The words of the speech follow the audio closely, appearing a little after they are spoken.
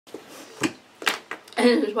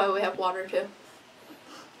And this is why we have water too.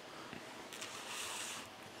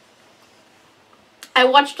 I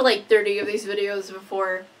watched like 30 of these videos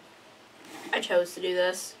before I chose to do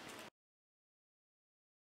this.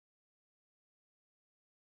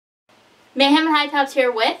 Mayhem and High Tops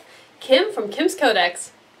here with Kim from Kim's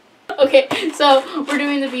Codex. Okay, so we're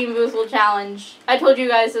doing the Boozled challenge. I told you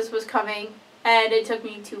guys this was coming, and it took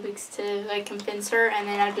me 2 weeks to like convince her, and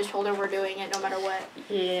then I just told her we're doing it no matter what.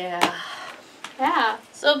 Yeah. Yeah.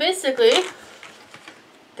 So basically,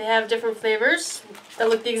 they have different flavors that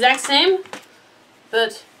look the exact same,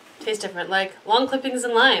 but taste different, like long clippings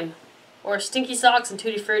and lime, or stinky socks and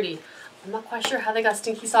tutti frutti. I'm not quite sure how they got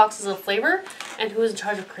stinky socks as a flavor, and who was in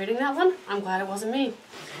charge of creating that one. I'm glad it wasn't me.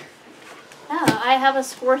 Yeah, I have a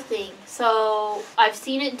score thing. So I've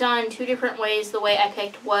seen it done 2 different ways. The way I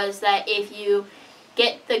picked was that if you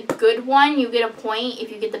get the good one, you get a point.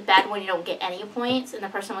 If you get the bad one, you don't get any points. And the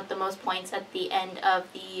person with the most points at the end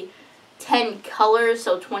of the 10 colors,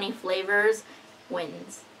 so 20 flavors,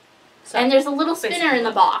 wins. So, and there's a little spinner in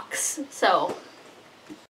the box. So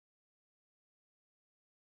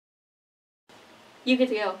you get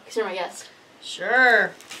to go, because you're my guest.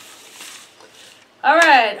 Sure.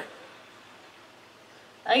 Alright.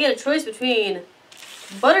 I get a choice between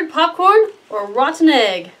buttered popcorn or rotten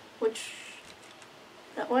egg. Which?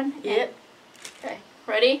 That one? Yep. Okay.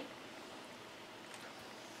 Ready?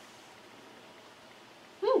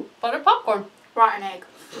 Buttered popcorn. Rotten egg.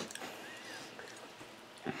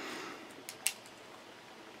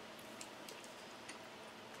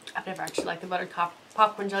 I've never actually liked the buttered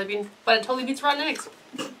popcorn jelly bean, but it totally beats rotten eggs.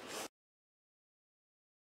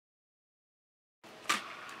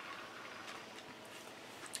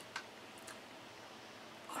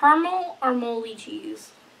 Caramel or moldy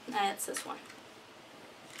cheese? That's this one.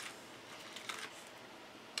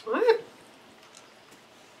 Alright.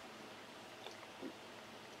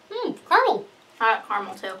 Caramel. I like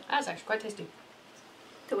caramel too. That's actually quite tasty.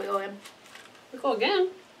 Do we go in? We go again?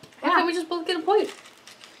 Why Yeah. can't we just both get a point?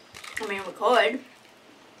 I mean, we could.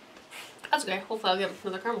 That's okay. Hopefully I'll get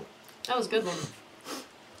another caramel. That was a good one.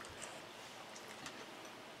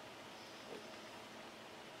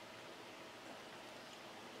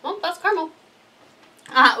 Well, that's caramel.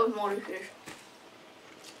 With moldy cheese.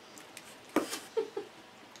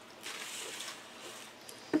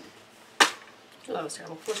 Oh, that was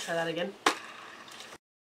terrible. Let's try that again.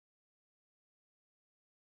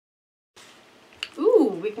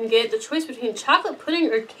 Ooh, we can get the choice between chocolate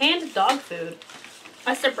pudding or canned dog food.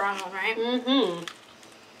 That's the brown one, right? Mm-hmm.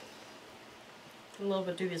 I'm a little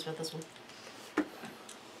bit dubious about this one.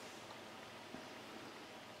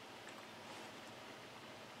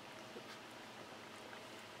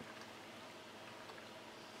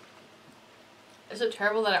 Is it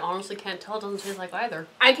terrible that I honestly can't tell? It doesn't taste like either.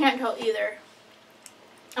 I can't tell either.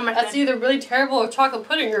 That's either really terrible chocolate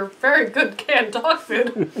pudding or very good canned dog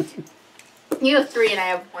food. You have 3 and I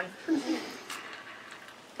have 1.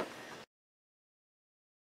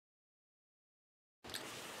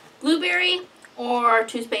 Blueberry or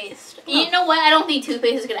toothpaste? Oh. You know what? I don't think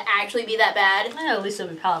toothpaste is going to actually be that bad. At least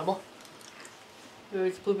it'll be palatable. Maybe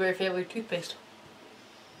it's blueberry flavored toothpaste.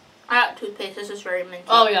 I got toothpaste. This is very minty.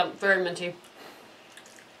 Oh yeah, very minty.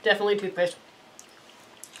 Definitely toothpaste.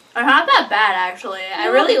 It's not that bad, actually. I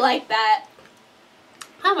really like that.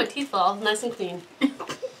 Oh, my teeth fall nice and clean.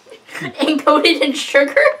 And coated in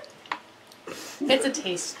sugar? It's a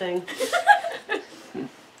taste thing.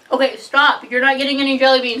 Okay, stop. You're not getting any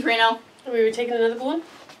jelly beans right now. Are we taking another blue one?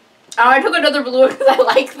 Oh, I took another blue one because I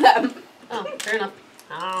like them. Oh, fair enough.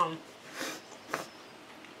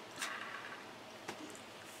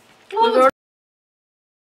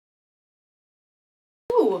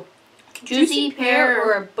 Ooh. Juicy pear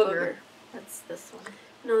or a booger? That's this one.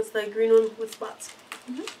 No, it's the green one with spots.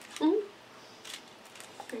 Green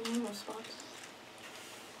one with spots.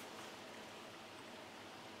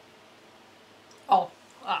 Oh.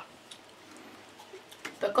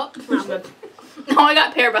 The cup. Not good. No, I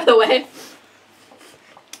got pear, by the way.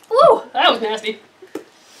 Woo! That was nasty.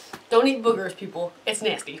 Don't eat boogers, people. It's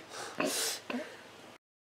nasty.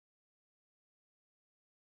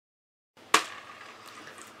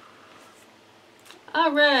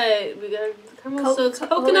 Alright, we got caramel. So it's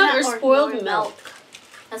coconut or spoiled milk.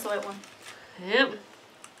 That's the white one. Yep.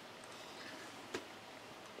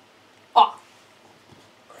 Oh.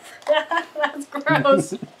 That's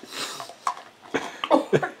gross. Oh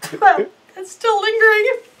my God. It's still lingering.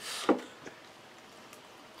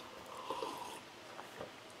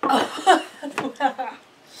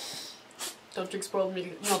 Don't drink spoiled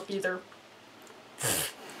milk either.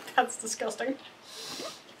 That's disgusting.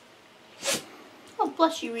 Oh,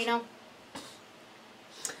 bless you, Reno.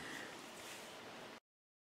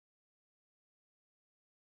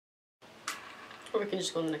 we can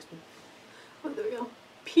just go on the next one. Oh, there we go.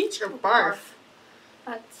 Peach or barf?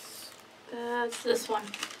 That's That's this one.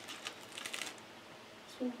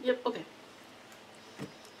 Yep, okay.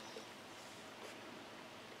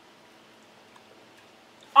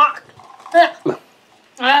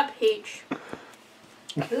 Ah, peach.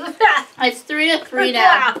 It's 3-3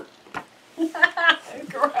 now.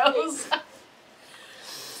 Gross.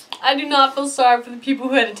 I do not feel sorry for the people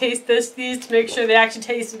who had to taste these to make sure they actually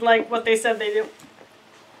tasted like what they said they do.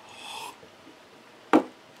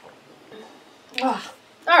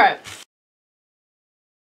 Alright.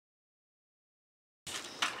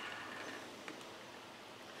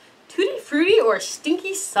 Tutti Frutti or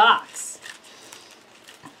Stinky Socks?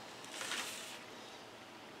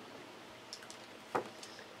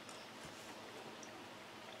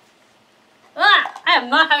 I am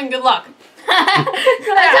not having good luck. That's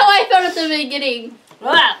how I felt at the beginning.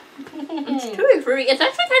 It's Tutti Frutti. It's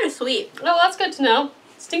actually kind of sweet. Oh, that's good to know.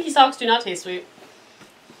 Stinky Socks do not taste sweet.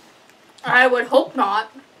 I would hope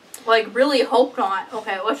not. Like, really hope not.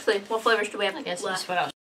 Okay, what flavors do we have? I guess left? just put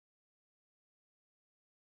out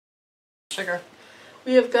sugar.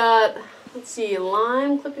 We have got, let's see,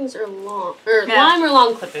 lime clippings or long, lime or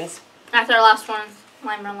long clippings. That's our last one.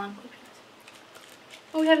 Lime or long clippings.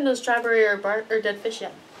 Oh, we haven't done strawberry or dead fish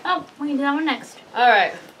yet. Oh, we can do that one next. All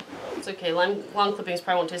right, it's okay. Long clippings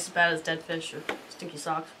probably won't taste as bad as dead fish or Stinky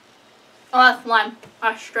Socks. Oh, that's lime.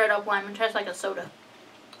 That's straight up lime. It tastes like a soda.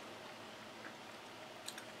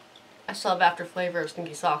 I still have after flavor of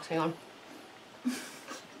Stinky Socks. Hang on.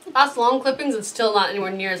 That's long clippings. It's still not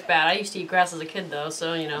anywhere near as bad. I used to eat grass as a kid though,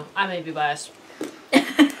 so you know I may be biased.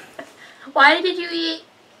 Why did you eat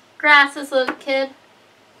grass as a kid?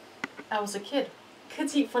 I was a kid.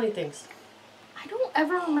 Kids eat funny things. I don't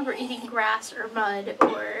ever remember eating grass or mud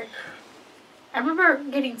or... I remember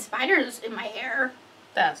getting spiders in my hair.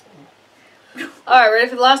 That's funny. Alright, ready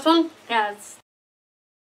for the last one? Yeah, it's...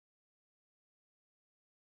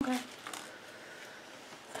 Okay.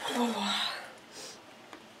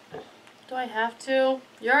 Do I have to?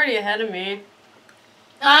 You're already ahead of me.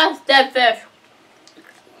 Ah, it's dead fish.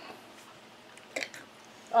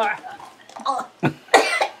 Alright.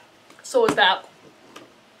 So is that.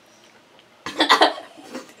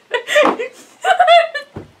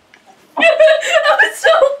 That was so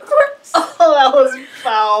gross. Oh, that was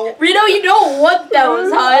foul. Reno, you don't want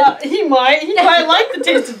those, hon. He might like the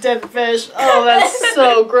taste of dead fish. Oh, that's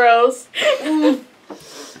so gross.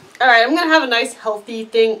 Alright, I'm gonna have a nice healthy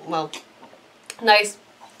thing. Well, nice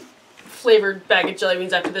flavored bag of jelly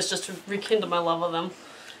beans after this just to rekindle my love of them.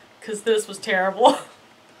 Because this was terrible.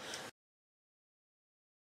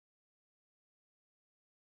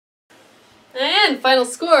 And final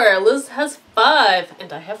score, Liz has 5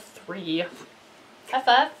 and I have 3. High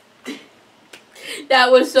five.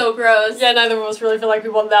 That was so gross. Yeah, neither of us really feel like we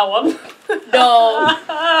won that one. No.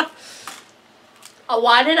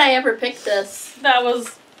 Why did I ever pick this? That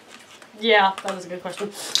was a good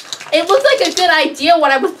question. It looked like a good idea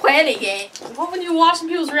when I was planning it. Well, when you watch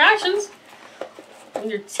people's reactions, when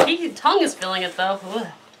your tongue is feeling it though.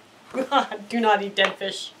 Ugh. Do not eat dead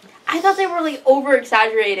fish. I thought they were like over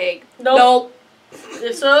exaggerating. Nope.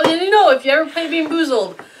 So, you know, if you ever play Being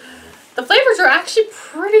Boozled, the flavors are actually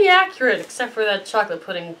pretty accurate, except for that chocolate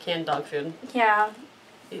pudding canned dog food. Yeah.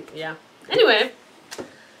 Yeah. Anyway.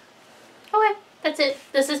 Okay, that's it.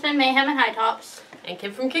 This has been Mayhem and High Tops. And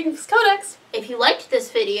Kim from King's Codex. If you liked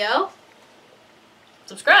this video,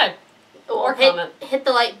 subscribe. Or comment. Hit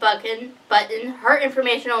the like button. Her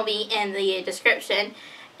information will be in the description.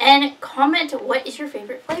 And comment what is your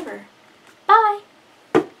favorite flavor. Bye.